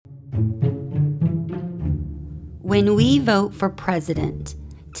When we vote for president,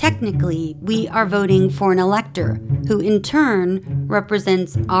 technically we are voting for an elector who in turn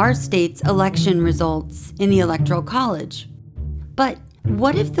represents our state's election results in the Electoral College. But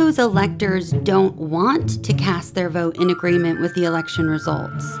what if those electors don't want to cast their vote in agreement with the election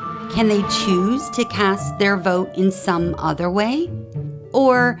results? Can they choose to cast their vote in some other way?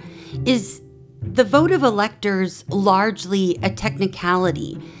 Or is the vote of electors largely a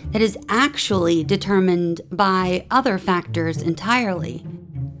technicality that is actually determined by other factors entirely?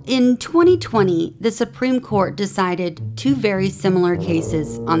 In 2020, the Supreme Court decided two very similar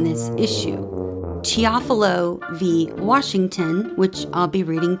cases on this issue. Chiafalo v. Washington, which I'll be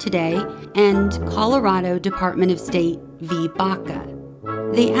reading today, and Colorado Department of State v. Baca.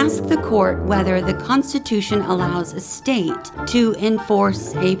 They ask the court whether the Constitution allows a state to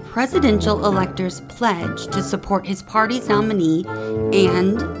enforce a presidential elector's pledge to support his party's nominee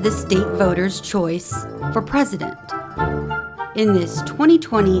and the state voter's choice for president. In this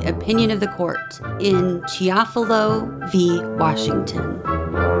 2020 opinion of the court in Chiafalo v. Washington.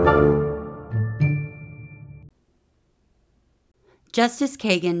 Justice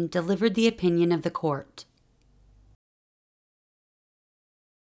Kagan delivered the opinion of the court.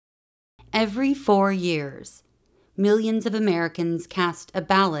 Every 4 years, millions of Americans cast a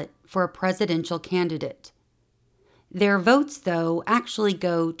ballot for a presidential candidate. Their votes, though, actually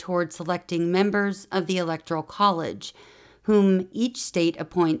go toward selecting members of the Electoral College, whom each state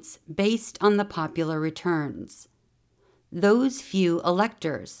appoints based on the popular returns. Those few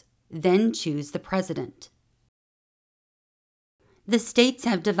electors then choose the president. The states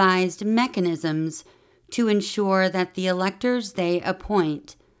have devised mechanisms to ensure that the electors they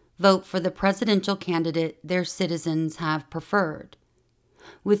appoint vote for the presidential candidate their citizens have preferred.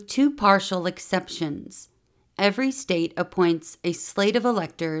 With two partial exceptions, every state appoints a slate of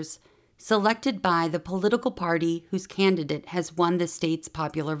electors selected by the political party whose candidate has won the state's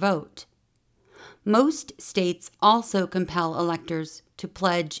popular vote. Most states also compel electors to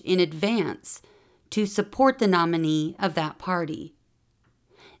pledge in advance to support the nominee of that party.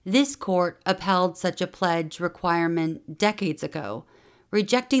 This court upheld such a pledge requirement decades ago,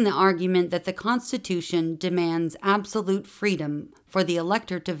 rejecting the argument that the Constitution demands absolute freedom for the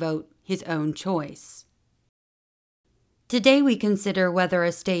elector to vote his own choice. Today we consider whether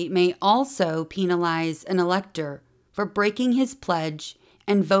a state may also penalize an elector for breaking his pledge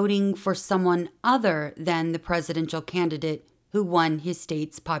and voting for someone other than the presidential candidate who won his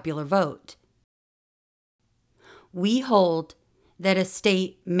state's popular vote. We hold that a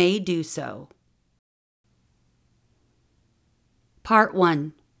state may do so. Part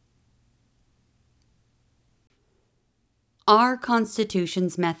 1. Our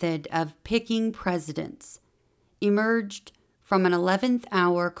Constitution's method of picking presidents emerged from an 11th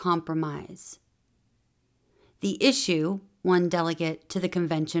hour compromise. The issue, one delegate to the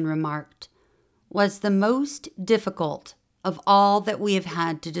convention remarked, was the most difficult of all that we have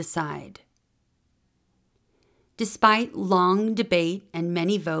had to decide. Despite long debate and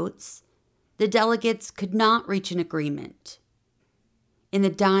many votes, the delegates could not reach an agreement. In the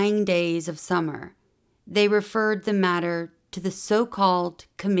dying days of summer, they referred the matter to the so-called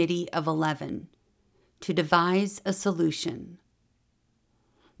Committee of 11 to devise a solution.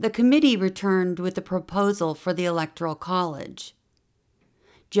 The committee returned with a proposal for the Electoral College.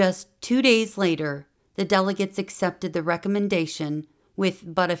 Just 2 days later, the delegates accepted the recommendation with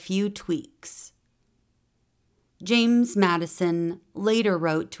but a few tweaks. James Madison later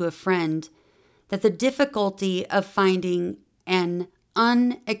wrote to a friend that the difficulty of finding an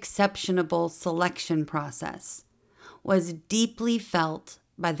unexceptionable selection process was deeply felt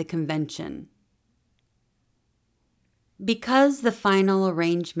by the convention. Because the final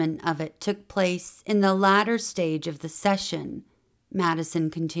arrangement of it took place in the latter stage of the session, Madison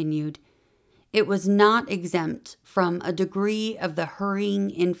continued, it was not exempt from a degree of the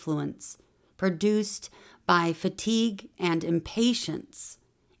hurrying influence produced by fatigue and impatience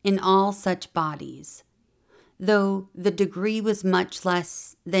in all such bodies, though the degree was much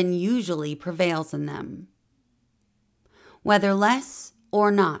less than usually prevails in them. Whether less or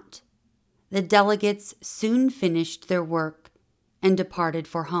not, the delegates soon finished their work and departed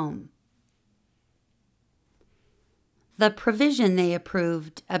for home. The provision they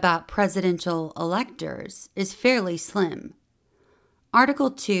approved about presidential electors is fairly slim.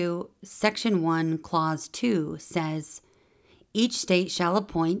 Article 2, Section 1, Clause 2 says, "Each state shall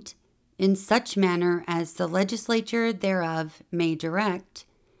appoint, in such manner as the legislature thereof may direct,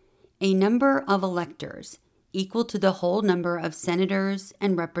 a number of electors equal to the whole number of senators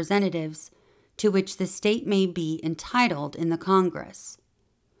and representatives to which the state may be entitled in the Congress.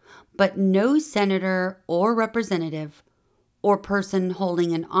 but no senator or representative or person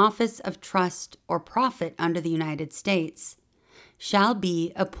holding an office of trust or profit under the United States shall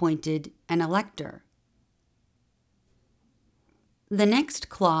be appointed an elector. The next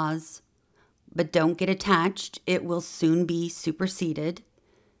clause, but don't get attached, it will soon be superseded,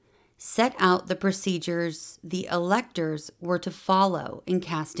 set out the procedures the electors were to follow in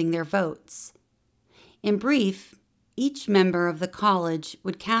casting their votes. In brief, each member of the college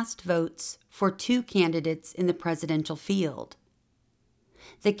would cast votes for 2 candidates in the presidential field.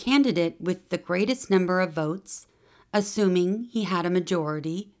 The candidate with the greatest number of votes, assuming he had a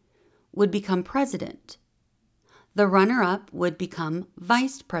majority, would become president. The runner-up would become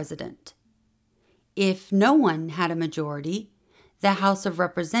vice president. If no one had a majority, the House of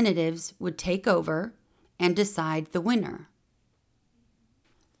Representatives would take over and decide the winner.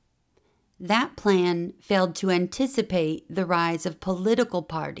 That plan failed to anticipate the rise of political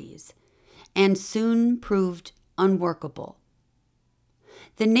parties and soon proved unworkable.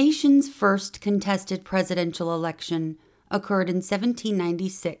 The nation's first contested presidential election occurred in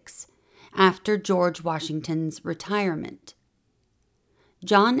 1796, after George Washington's retirement.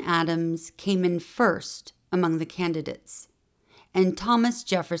 John Adams came in first among the candidates, and Thomas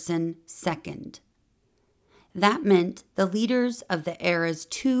Jefferson second. That meant the leaders of the era's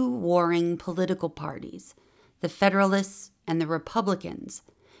 2 warring political parties, the Federalists and the Republicans,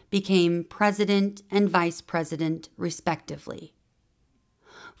 became president and vice president respectively.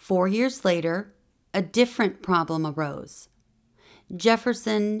 4 years later, a different problem arose.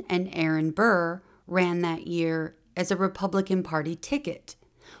 Jefferson and Aaron Burr ran that year as a Republican Party ticket,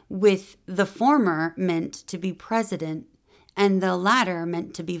 with the former meant to be president and the latter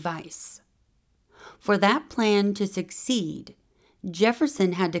meant to be vice. For that plan to succeed,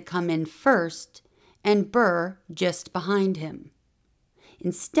 Jefferson had to come in first and Burr just behind him.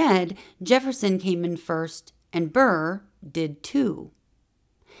 Instead, Jefferson came in first and Burr did too.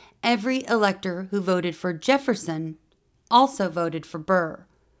 Every elector who voted for Jefferson also voted for Burr,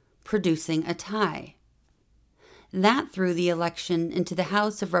 producing a tie. That threw the election into the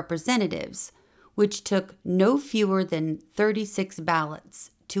House of Representatives, which took no fewer than 36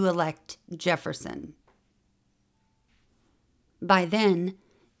 ballots to elect Jefferson. By then,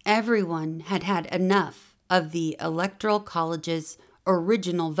 everyone had had enough of the Electoral College's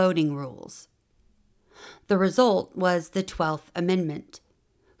original voting rules. The result was the 12th Amendment,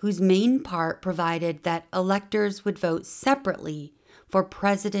 whose main part provided that electors would vote separately for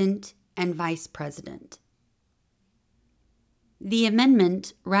president and vice president. The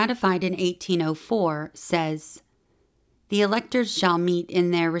amendment, ratified in 1804, says, "The electors shall meet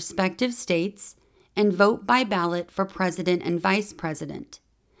in their respective states and vote by ballot for president and vice president.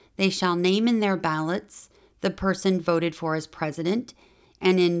 They shall name in their ballots the person voted for as president,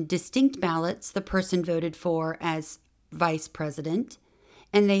 and in distinct ballots the person voted for as vice president,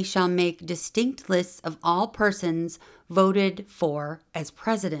 and they shall make distinct lists of all persons voted for as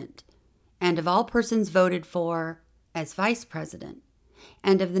president, and of all persons voted for as vice president,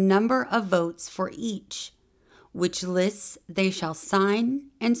 and of the number of votes for each, which lists they shall sign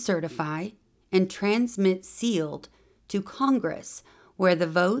and certify and transmit sealed to Congress, where the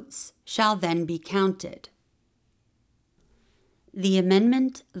votes shall then be counted." The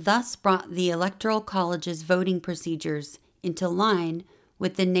amendment thus brought the Electoral College's voting procedures into line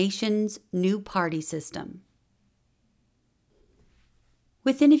with the nation's new party system.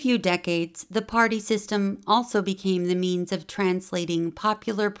 Within a few decades, the party system also became the means of translating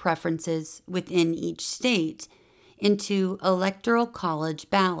popular preferences within each state into Electoral College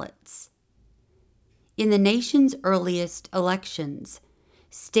ballots. In the nation's earliest elections,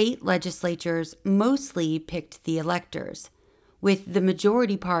 state legislatures mostly picked the electors, with the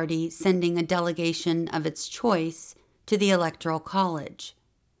majority party sending a delegation of its choice to the Electoral College.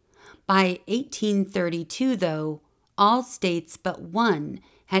 By 1832, though, all states but one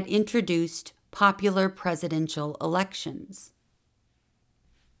had introduced popular presidential elections.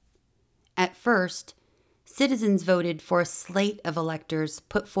 At first, citizens voted for a slate of electors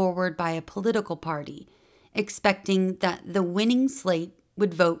put forward by a political party, expecting that the winning slate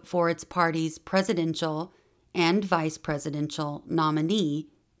would vote for its party's presidential and vice presidential nominee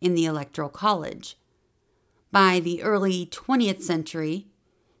in the Electoral College. By the early 20th century,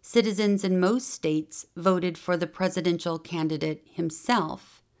 citizens in most states voted for the presidential candidate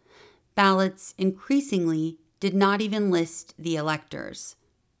himself. Ballots increasingly did not even list the electors.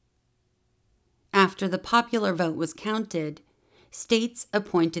 After the popular vote was counted, states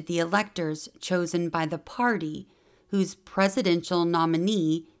appointed the electors chosen by the party whose presidential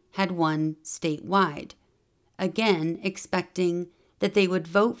nominee had won statewide, again expecting that they would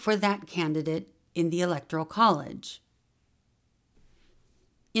vote for that candidate in the Electoral College.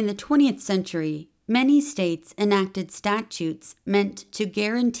 In the 20th century, many states enacted statutes meant to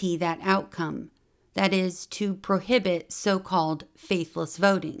guarantee that outcome, that is, to prohibit so-called faithless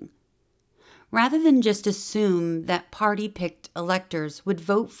voting. Rather than just assume that party-picked electors would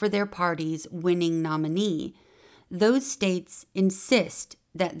vote for their party's winning nominee, those states insist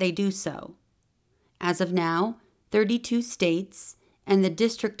that they do so. As of now, 32 states and the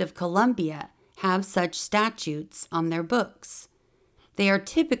District of Columbia have such statutes on their books. They are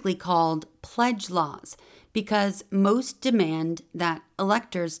typically called pledge laws because most demand that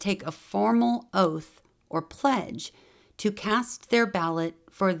electors take a formal oath or pledge to cast their ballot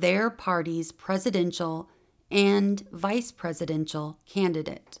for their party's presidential and vice presidential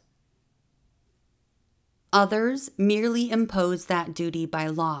candidate. Others merely impose that duty by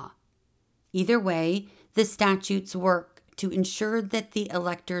law. Either way, the statutes work to ensure that the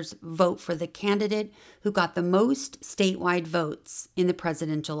electors vote for the candidate who got the most statewide votes in the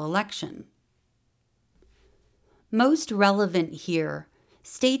presidential election. Most relevant here,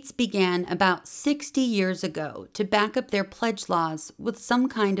 states began about 60 years ago to back up their pledge laws with some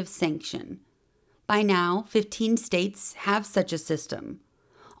kind of sanction. By now, 15 states have such a system.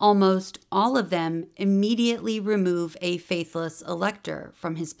 Almost all of them immediately remove a faithless elector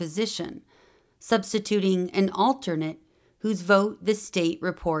from his position, substituting an alternate whose vote the state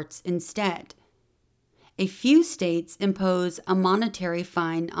reports instead. A few states impose a monetary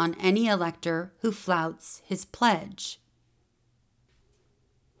fine on any elector who flouts his pledge.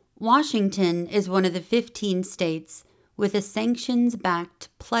 Washington is one of the 15 states with a sanctions-backed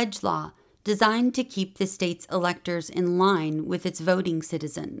pledge law designed to keep the state's electors in line with its voting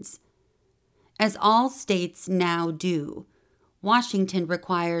citizens. As all states now do, Washington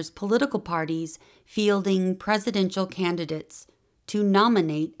requires political parties fielding presidential candidates to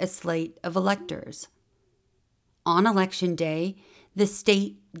nominate a slate of electors. On Election Day, the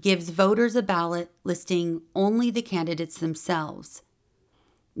state gives voters a ballot listing only the candidates themselves.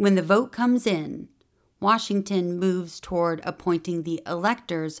 When the vote comes in, Washington moves toward appointing the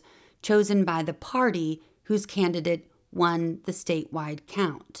electors chosen by the party whose candidate won the statewide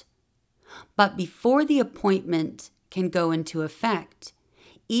count. But before the appointment can go into effect,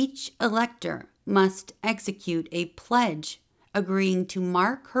 each elector must execute a pledge agreeing to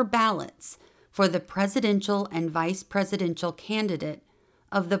mark her ballots for the presidential and vice presidential candidate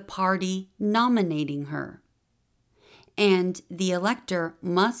of the party nominating her. And the elector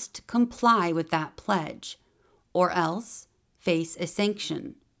must comply with that pledge, or else face a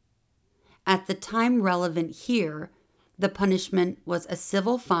sanction. At the time relevant here, the punishment was a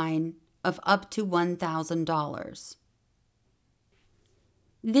civil fine of up to $1,000.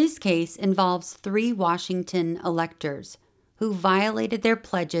 This case involves 3 Washington electors who violated their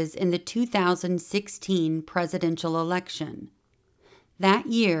pledges in the 2016 presidential election. That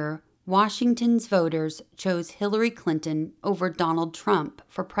year, Washington's voters chose Hillary Clinton over Donald Trump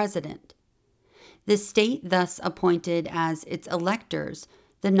for president. The state thus appointed as its electors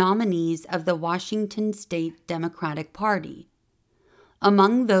the nominees of the Washington State Democratic Party.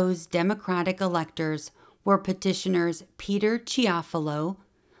 Among those Democratic electors were petitioners Peter Chiafalo,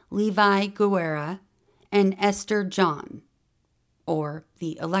 Levi Guerra, and Esther John, or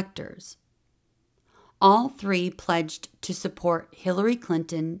the electors. All 3 pledged to support Hillary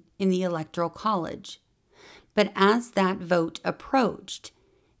Clinton in the Electoral College, but as that vote approached,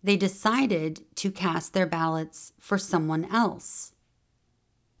 they decided to cast their ballots for someone else.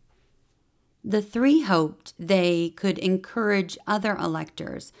 The 3 hoped they could encourage other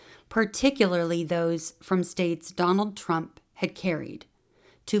electors, particularly those from states Donald Trump had carried,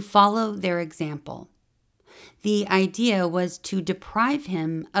 to follow their example. The idea was to deprive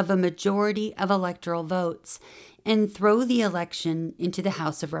him of a majority of electoral votes and throw the election into the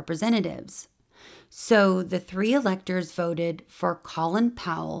House of Representatives. So the 3 electors voted for Colin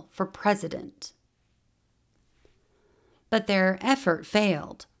Powell for president. But their effort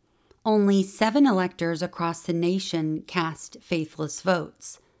failed. Only 7 electors across the nation cast faithless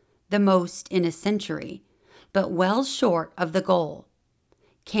votes, the most in a century, but well short of the goal.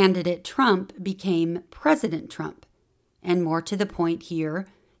 Candidate Trump became President Trump, and more to the point here,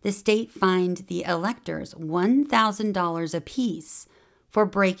 the state fined the electors $1,000 apiece for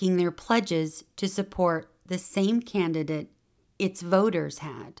breaking their pledges to support the same candidate its voters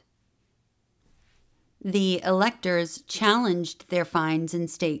had. The electors challenged their fines in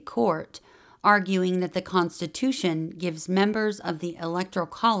state court, arguing that the Constitution gives members of the Electoral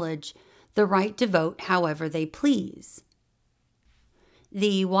College the right to vote however they please.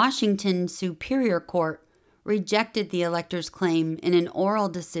 The Washington Superior Court rejected the elector's claim in an oral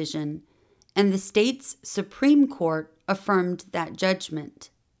decision, and the state's Supreme Court affirmed that judgment.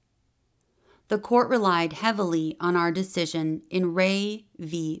 The court relied heavily on our decision in Ray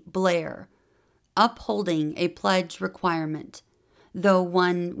v. Blair, upholding a pledge requirement, though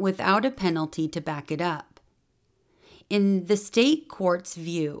one without a penalty to back it up. In the state court's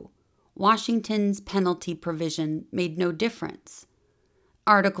view, Washington's penalty provision made no difference.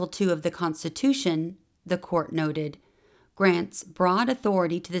 Article 2 of the Constitution, the court noted, grants broad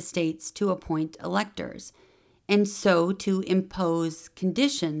authority to the states to appoint electors, and so to impose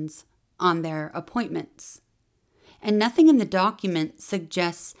conditions on their appointments. And nothing in the document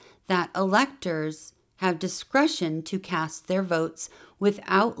suggests that electors have discretion to cast their votes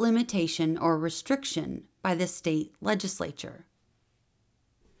without limitation or restriction by the state legislature.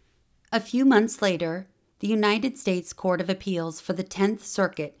 A few months later, the United States Court of Appeals for the 10th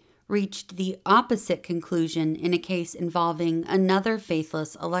Circuit reached the opposite conclusion in a case involving another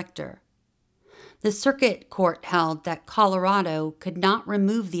faithless elector. The circuit court held that Colorado could not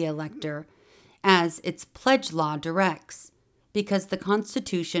remove the elector, as its pledge law directs, because the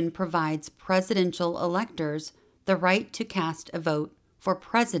Constitution provides presidential electors the right to cast a vote for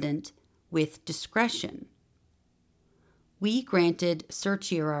president with discretion. We granted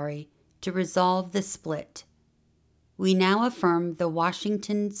certiorari to resolve the split. We now affirm the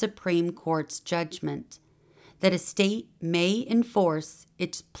Washington Supreme Court's judgment that a state may enforce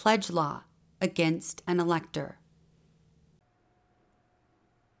its pledge law against an elector.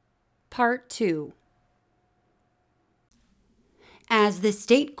 Part 2. As the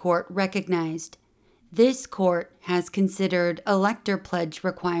state court recognized, this court has considered elector pledge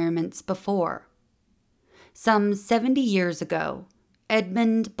requirements before. Some 70 years ago,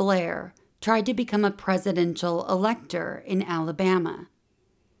 Edmund Blair tried to become a presidential elector in Alabama.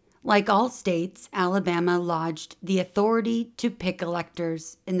 Like all states, Alabama lodged the authority to pick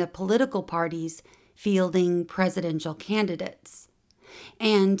electors in the political parties fielding presidential candidates.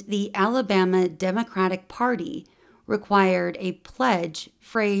 And the Alabama Democratic Party required a pledge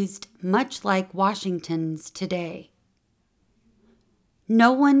phrased much like Washington's today.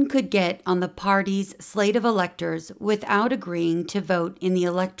 No one could get on the party's slate of electors without agreeing to vote in the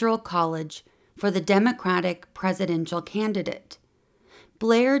Electoral College for the Democratic presidential candidate.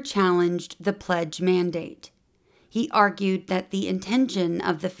 Blair challenged the pledge mandate. He argued that the intention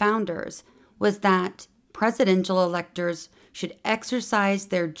of the founders was that presidential electors should exercise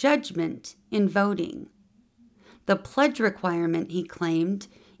their judgment in voting. The pledge requirement, he claimed,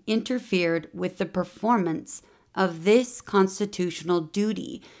 interfered with the performance of this constitutional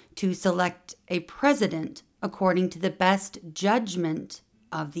duty to select a president according to the best judgment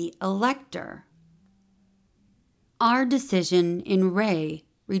of the elector. Our decision in Ray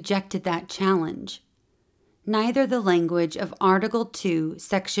rejected that challenge. Neither the language of Article 2,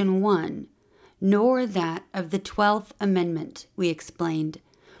 Section 1, nor that of the 12th Amendment, we explained,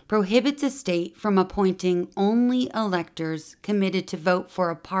 prohibits a state from appointing only electors committed to vote for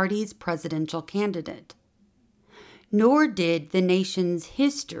a party's presidential candidate. Nor did the nation's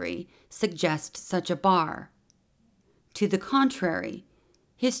history suggest such a bar. To the contrary,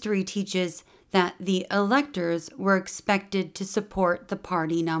 history teaches that the electors were expected to support the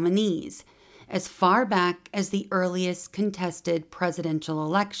party nominees as far back as the earliest contested presidential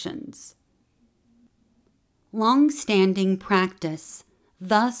elections. Long-standing practice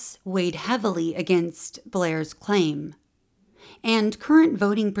thus weighed heavily against Blair's claim. And current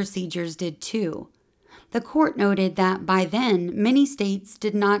voting procedures did too. The court noted that by then, many states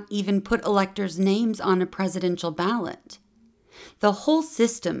did not even put electors' names on a presidential ballot. The whole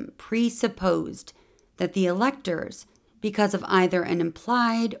system presupposed that the electors, because of either an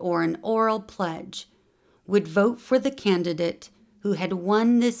implied or an oral pledge, would vote for the candidate who had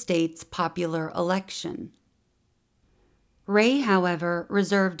won the state's popular election. Ray, however,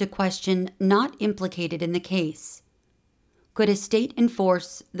 reserved a question not implicated in the case. Could a state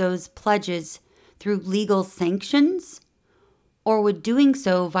enforce those pledges through legal sanctions, or would doing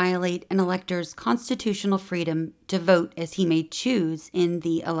so violate an elector's constitutional freedom to vote as he may choose in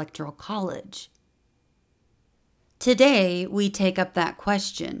the Electoral College? Today, we take up that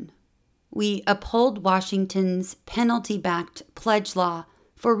question. We uphold Washington's penalty-backed pledge law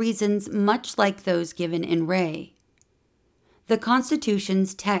for reasons much like those given in Ray. The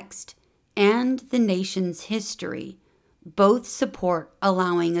Constitution's text and the nation's history both support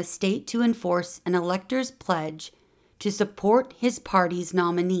allowing a state to enforce an elector's pledge to support his party's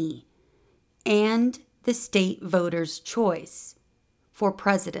nominee and the state voter's choice for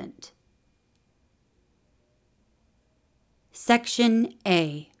president. Section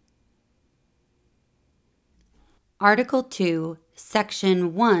A. Article 2,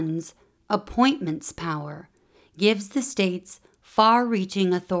 Section 1's appointments power gives the states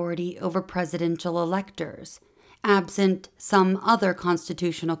far-reaching authority over presidential electors, absent some other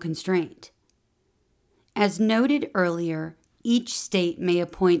constitutional constraint. As noted earlier, each state may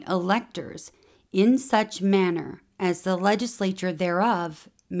appoint electors in such manner as the legislature thereof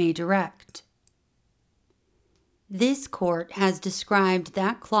may direct. This court has described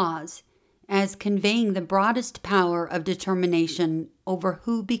that clause as conveying the broadest power of determination over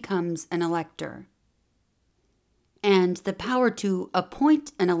who becomes an elector. And the power to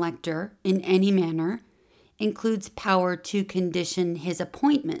appoint an elector in any manner includes power to condition his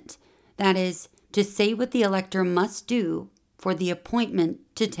appointment, that is, to say what the elector must do for the appointment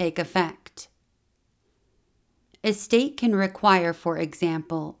to take effect. A state can require, for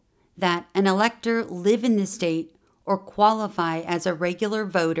example, that an elector live in the state or qualify as a regular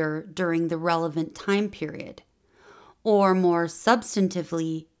voter during the relevant time period. Or more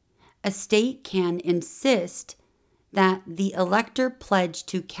substantively, a state can insist that the elector pledge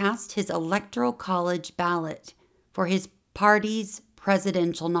to cast his Electoral College ballot for his party's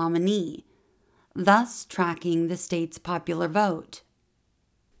presidential nominee, thus tracking the state's popular vote.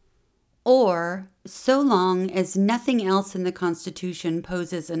 Or, so long as nothing else in the Constitution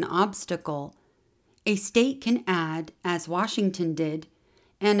poses an obstacle, a state can add, as Washington did,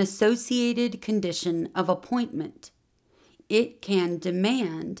 an associated condition of appointment. It can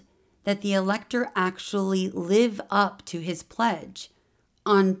demand that the elector actually live up to his pledge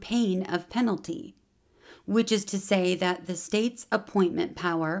on pain of penalty, which is to say that the state's appointment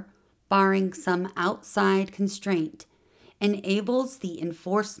power, barring some outside constraint, enables the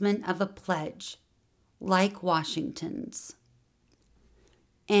enforcement of a pledge, like Washington's.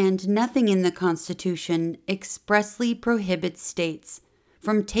 And nothing in the Constitution expressly prohibits states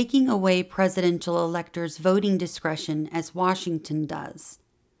from taking away presidential electors' voting discretion as Washington does.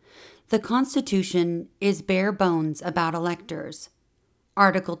 The Constitution is bare bones about electors.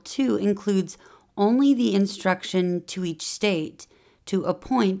 Article 2 includes only the instruction to each state to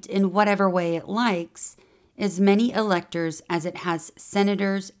appoint in whatever way it likes as many electors as it has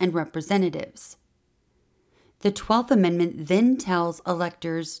senators and representatives. The 12th Amendment then tells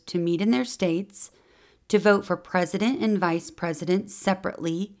electors to meet in their states, to vote for president and vice president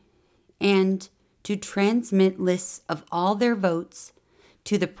separately, and to transmit lists of all their votes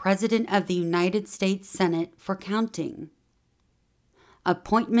to the President of the United States Senate for counting.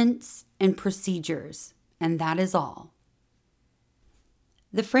 Appointments and procedures, and that is all.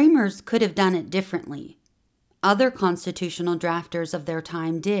 The framers could have done it differently. Other constitutional drafters of their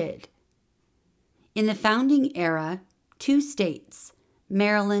time did. In the founding era, 2 states,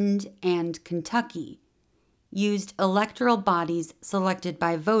 Maryland and Kentucky, used electoral bodies selected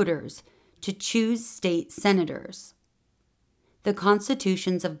by voters to choose state senators. The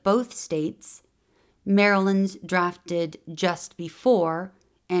constitutions of both states, Maryland's drafted just before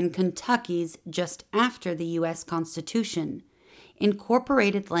and Kentucky's just after the U.S. Constitution,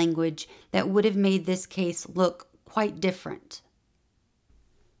 incorporated language that would have made this case look quite different.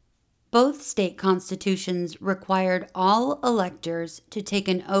 Both state constitutions required all electors to take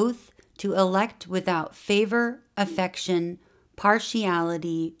an oath to elect without favor, affection,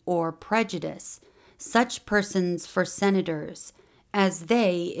 partiality, or prejudice such persons for senators as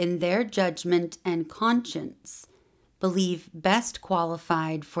they, in their judgment and conscience, believe best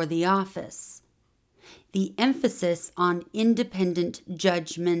qualified for the office. The emphasis on independent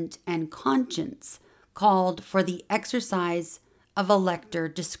judgment and conscience called for the exercise of elector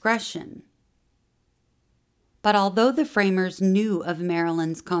discretion. But although the framers knew of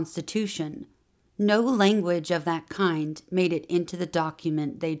Maryland's Constitution, no language of that kind made it into the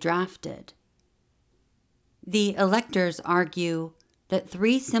document they drafted. The electors argue that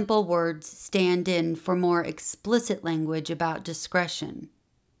 3 simple words stand in for more explicit language about discretion.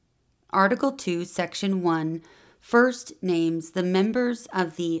 Article 2, Section 1 first names the members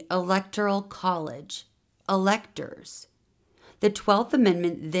of the Electoral College, electors. The 12th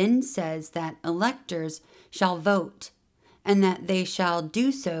Amendment then says that electors shall vote, and that they shall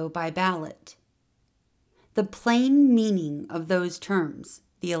do so by ballot. The plain meaning of those terms,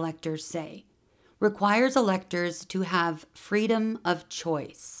 the electors say, requires electors to have freedom of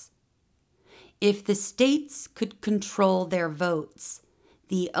choice. If the states could control their votes,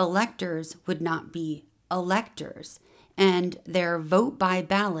 the electors would not be electors, and their vote by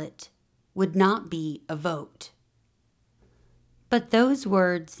ballot would not be a vote. But those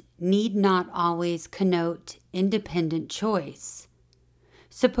words need not always connote independent choice.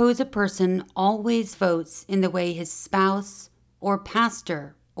 Suppose a person always votes in the way his spouse or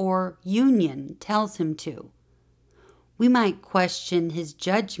pastor or union tells him to. We might question his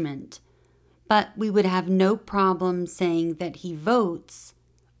judgment, but we would have no problem saying that he votes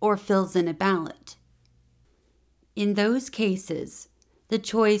or fills in a ballot. In those cases, the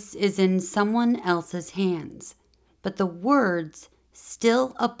choice is in someone else's hands, but the words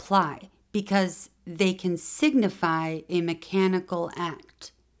still apply because they can signify a mechanical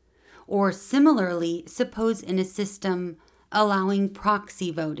act. Or similarly, suppose in a system allowing proxy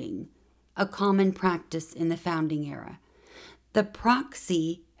voting, a common practice in the founding era. The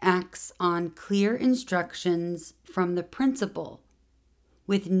proxy acts on clear instructions from the principal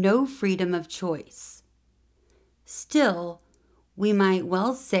with no freedom of choice. Still, we might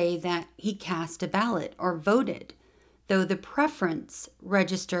well say that he cast a ballot or voted, though the preference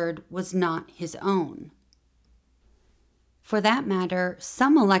registered was not his own. For that matter,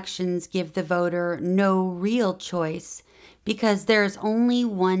 some elections give the voter no real choice because there is only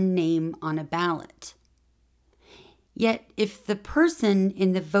one name on a ballot. Yet, if the person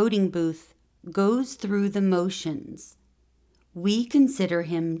in the voting booth goes through the motions, we consider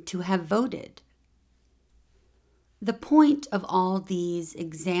him to have voted. The point of all these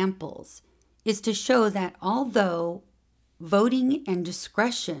examples is to show that although voting and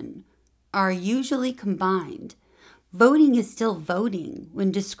discretion are usually combined, voting is still voting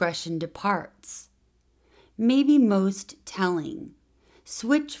when discretion departs. Maybe most telling,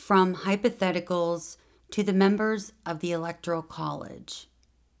 switch from hypotheticals to the members of the Electoral College.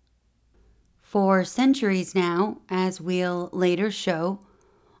 For centuries now, as we'll later show,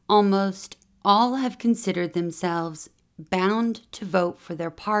 almost all have considered themselves bound to vote for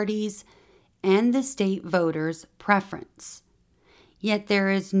their party's and the state voters' preference. Yet there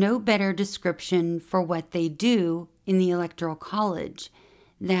is no better description for what they do in the Electoral College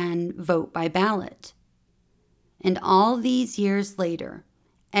than vote by ballot. And all these years later,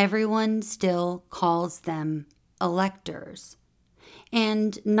 everyone still calls them electors.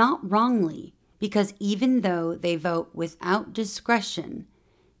 And not wrongly, because even though they vote without discretion,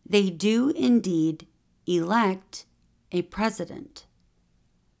 they do indeed elect a president.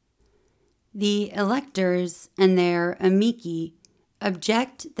 The electors and their amici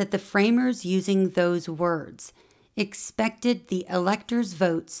object that the framers using those words expected the electors'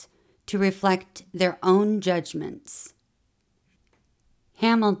 votes to reflect their own judgments.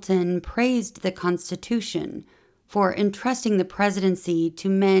 Hamilton praised the Constitution for entrusting the presidency to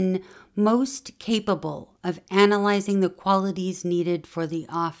men most capable of analyzing the qualities needed for the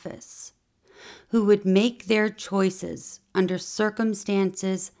office, who would make their choices under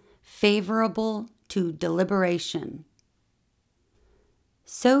circumstances favorable to deliberation.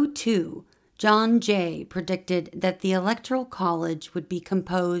 So, too, John Jay predicted that the Electoral College would be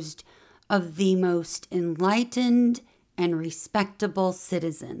composed of the most enlightened and respectable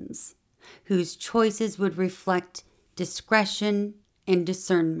citizens, whose choices would reflect discretion and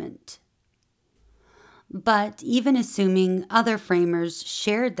discernment. But even assuming other framers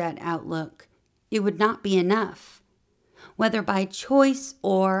shared that outlook, it would not be enough. Whether by choice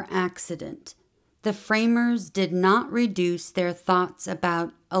or accident, the framers did not reduce their thoughts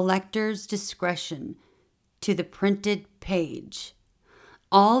about electors' discretion to the printed page.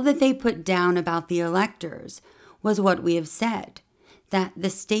 All that they put down about the electors was what we have said, that the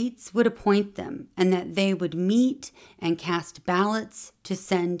states would appoint them and that they would meet and cast ballots to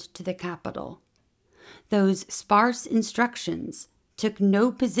send to the capital. Those sparse instructions took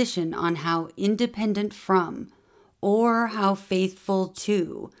no position on how independent from or how faithful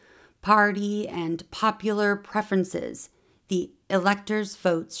to party and popular preferences the electors'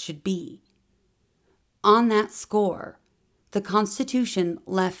 votes should be. On that score, the Constitution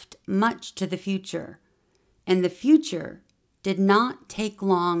left much to the future, and the future did not take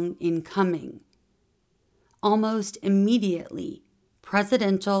long in coming. Almost immediately,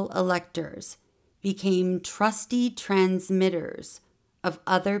 presidential electors became trusty transmitters of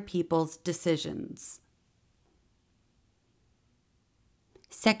other people's decisions.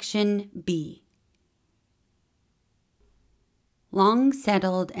 Section B. Long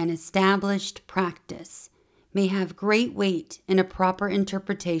settled and established practice may have great weight in a proper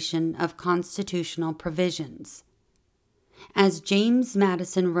interpretation of constitutional provisions. As James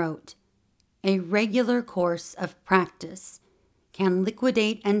Madison wrote, a regular course of practice can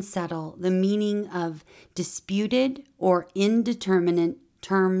liquidate and settle the meaning of disputed or indeterminate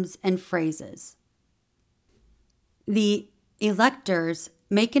terms and phrases. The electors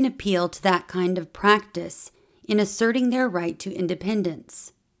make an appeal to that kind of practice in asserting their right to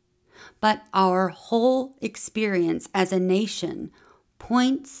independence. But our whole experience as a nation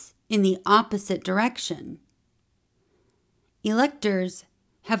points in the opposite direction. Electors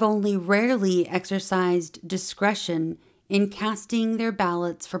have only rarely exercised discretion in casting their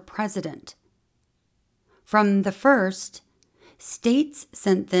ballots for president. From the first, states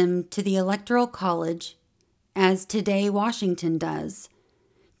sent them to the Electoral College, as today Washington does,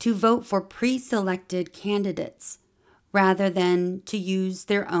 to vote for pre-selected candidates rather than to use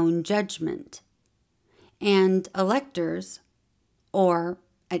their own judgment. And electors, or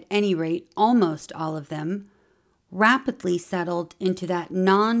at any rate almost all of them, rapidly settled into that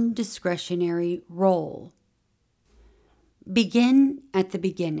non-discretionary role. Begin at the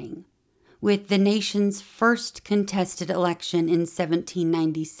beginning, with the nation's first contested election in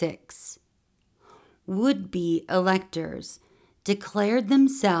 1796. Would-be electors declared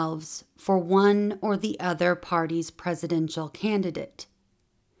themselves for one or the other party's presidential candidate.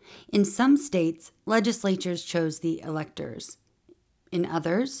 In some states, legislatures chose the electors. In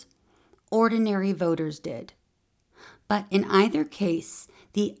others, ordinary voters did. But in either case,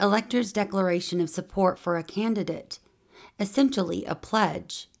 the elector's declaration of support for a candidate, essentially a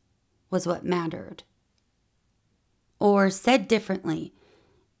pledge, was what mattered. Or said differently,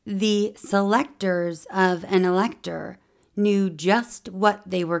 the selectors of an elector knew just what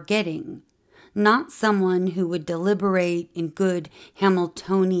they were getting, not someone who would deliberate in good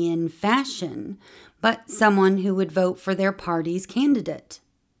Hamiltonian fashion, but someone who would vote for their party's candidate.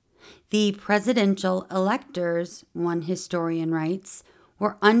 The presidential electors, one historian writes,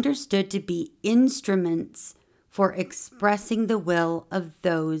 were understood to be instruments for expressing the will of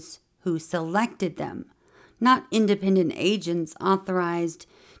those who selected them, not independent agents authorized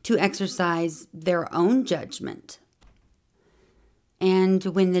to exercise their own judgment. And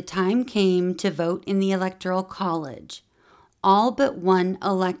when the time came to vote in the Electoral College, all but one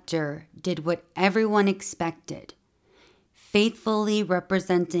elector did what everyone expected, faithfully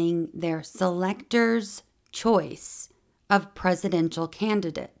representing their selector's choice of presidential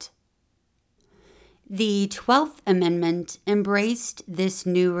candidate. The 12th Amendment embraced this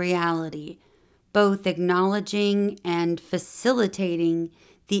new reality, both acknowledging and facilitating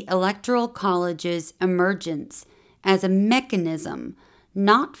the Electoral College's emergence as a mechanism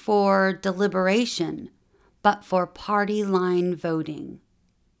not for deliberation, but for party line voting.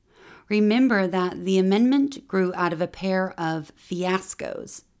 Remember that the amendment grew out of a pair of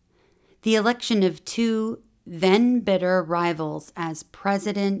fiascos: the election of two then bitter rivals as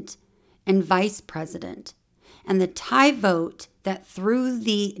president and vice president, and the tie vote that threw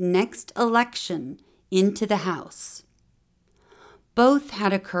the next election into the House. Both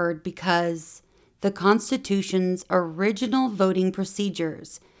had occurred because the Constitution's original voting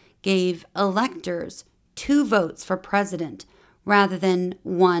procedures gave electors 2 votes for president rather than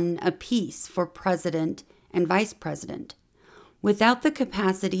 1 apiece for president and vice president, without the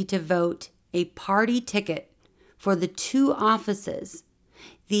capacity to vote a party ticket for the 2 offices.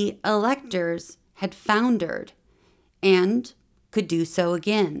 The electors had foundered and could do so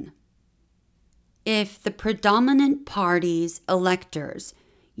again. If the predominant party's electors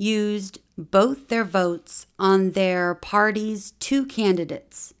used both their votes on their party's 2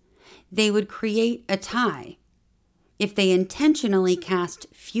 candidates, they would create a tie. If they intentionally cast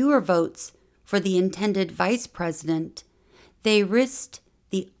fewer votes for the intended vice president, they risked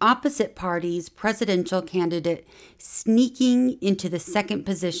the opposite party's presidential candidate sneaking into the second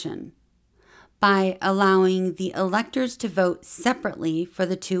position. By allowing the electors to vote separately for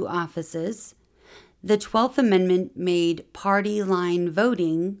the 2 offices, the 12th Amendment made party line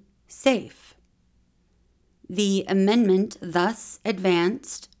voting safe. The amendment thus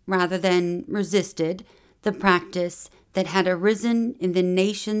advanced, rather than resisted, the practice that had arisen in the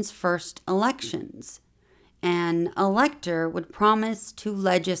nation's first elections. An elector would promise to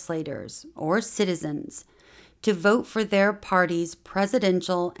legislators or citizens to vote for their party's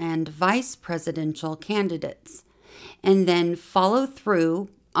presidential and vice presidential candidates, and then follow through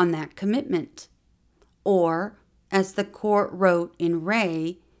on that commitment. Or, as the court wrote in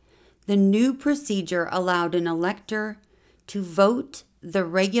Ray, the new procedure allowed an elector to vote the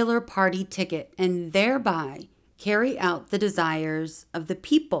regular party ticket and thereby carry out the desires of the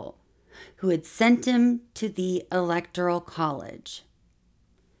people who had sent him to the Electoral College.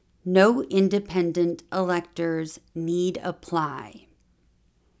 No independent electors need apply.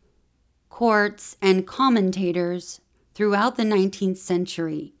 Courts and commentators throughout the 19th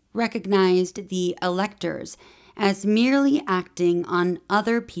century recognized the electors as merely acting on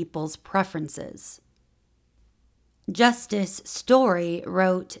other people's preferences. Justice Story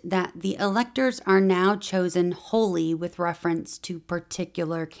wrote that the electors are now chosen wholly with reference to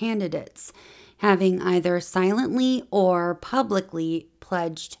particular candidates, having either silently or publicly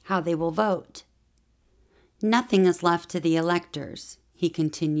pledged how they will vote. Nothing is left to the electors, he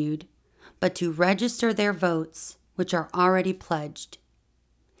continued, but to register their votes which are already pledged.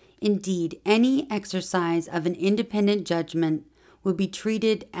 Indeed, any exercise of an independent judgment would be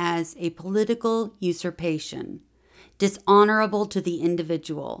treated as a political usurpation, dishonorable to the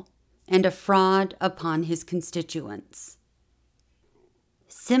individual, and a fraud upon his constituents.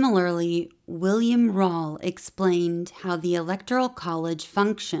 Similarly, William Rawle explained how the Electoral College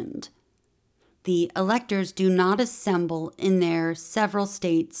functioned. The electors do not assemble in their several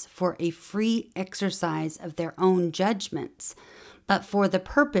states for a free exercise of their own judgments, but for the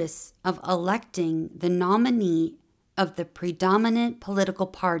purpose of electing the nominee of the predominant political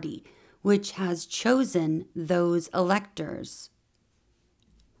party, which has chosen those electors.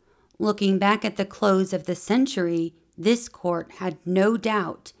 Looking back at the close of the century, this court had no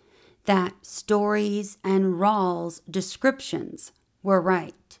doubt that Story's and Rawle's descriptions were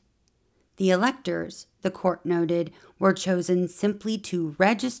right. The electors, the court noted, were chosen simply to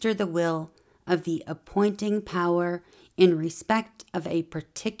register the will of the appointing power in respect of a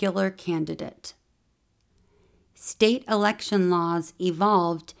particular candidate. State election laws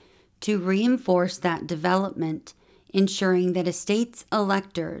evolved to reinforce that development, ensuring that a state's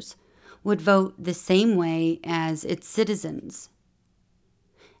electors would vote the same way as its citizens.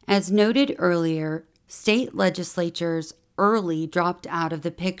 As noted earlier, state legislatures early dropped out of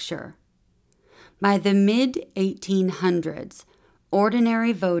the picture. By the mid-1800s,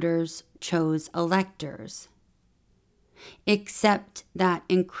 ordinary voters chose electors, except that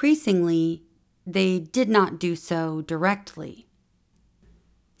increasingly they did not do so directly.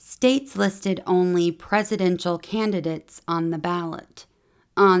 States listed only presidential candidates on the ballot,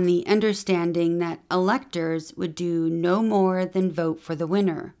 on the understanding that electors would do no more than vote for the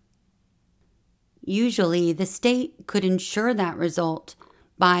winner. Usually, the state could ensure that result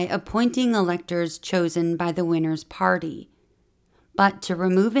by appointing electors chosen by the winner's party. But to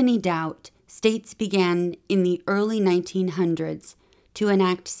remove any doubt, states began in the early 1900s to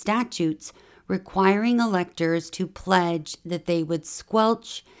enact statutes requiring electors to pledge that they would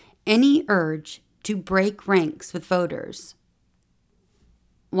squelch any urge to break ranks with voters.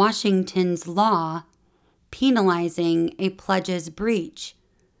 Washington's law, penalizing a pledge's breach,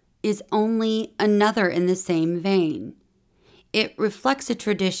 is only another in the same vein. It reflects a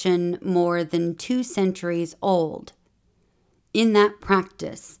tradition more than 2 centuries old. In that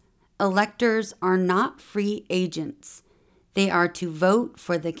practice, electors are not free agents. They are to vote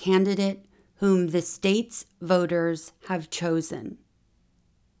for the candidate whom the state's voters have chosen.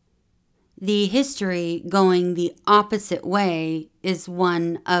 The history going the opposite way is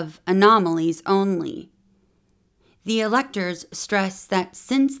one of anomalies only. The electors stress that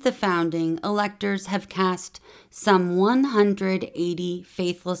since the founding, electors have cast some 180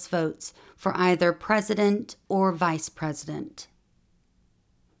 faithless votes for either president or vice president.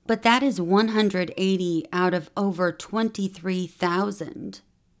 But that is 180 out of over 23,000.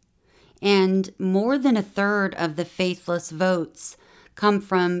 And more than a third of the faithless votes come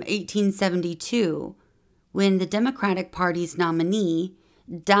from 1872, when the Democratic Party's nominee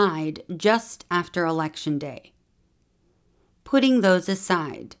died just after Election Day. Putting those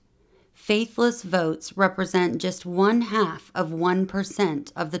aside, faithless votes represent just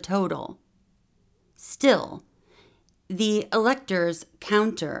 0.5% of the total. Still, the electors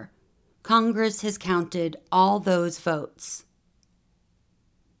counter. Congress has counted all those votes.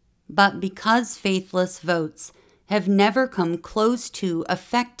 But because faithless votes have never come close to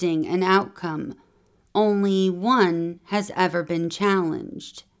affecting an outcome, only one has ever been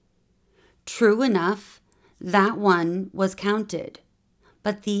challenged. True enough, that one was counted,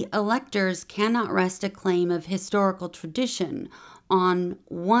 but the electors cannot rest a claim of historical tradition on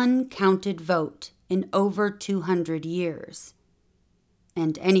one counted vote in over 200 years.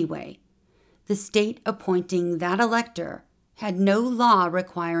 And anyway, the state appointing that elector had no law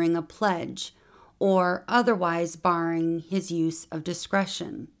requiring a pledge or otherwise barring his use of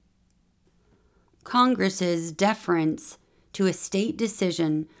discretion. Congress's deference to a state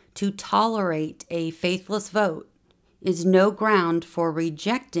decision to tolerate a faithless vote is no ground for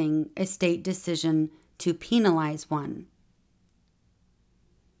rejecting a state decision to penalize one.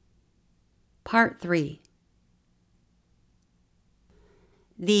 Part 3.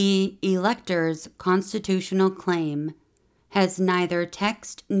 The elector's constitutional claim has neither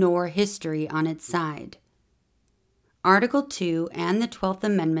text nor history on its side. Article 2 and the 12th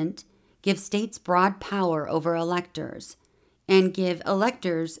Amendment give states broad power over electors and give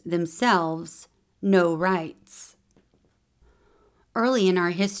electors themselves no rights. Early in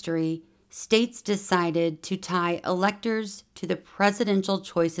our history, states decided to tie electors to the presidential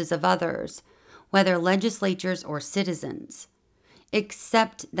choices of others, whether legislatures or citizens.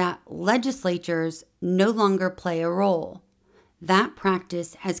 except that legislatures no longer play a role. That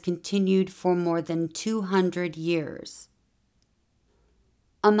practice has continued for more than 200 years.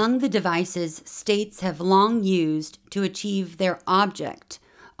 Among the devices states have long used to achieve their object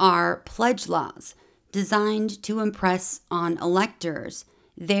are pledge laws designed to impress on electors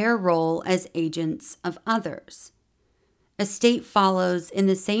their role as agents of others. A state follows in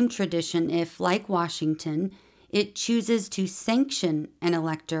the same tradition if, like Washington, it chooses to sanction an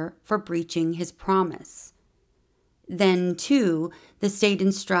elector for breaching his promise. Then, too, the state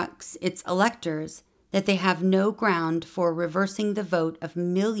instructs its electors that they have no ground for reversing the vote of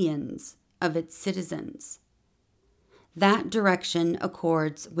millions of its citizens. That direction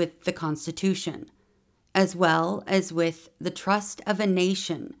accords with the Constitution, as well as with the trust of a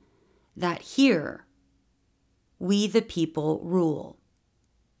nation that here we the people rule.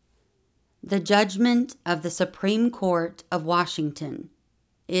 The judgment of the Supreme Court of Washington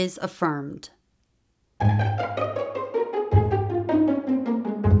is affirmed.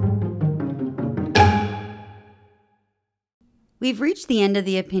 We've reached the end of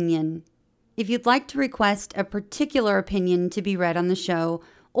the opinion. If you'd like to request a particular opinion to be read on the show,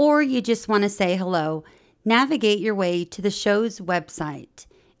 or you just want to say hello, navigate your way to the show's website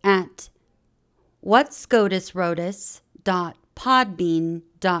at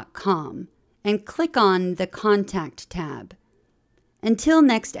whatscotuswroteus.podbean.com and click on the Contact tab. Until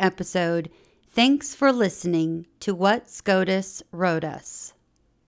next episode, thanks for listening to What SCOTUS Wrote Us.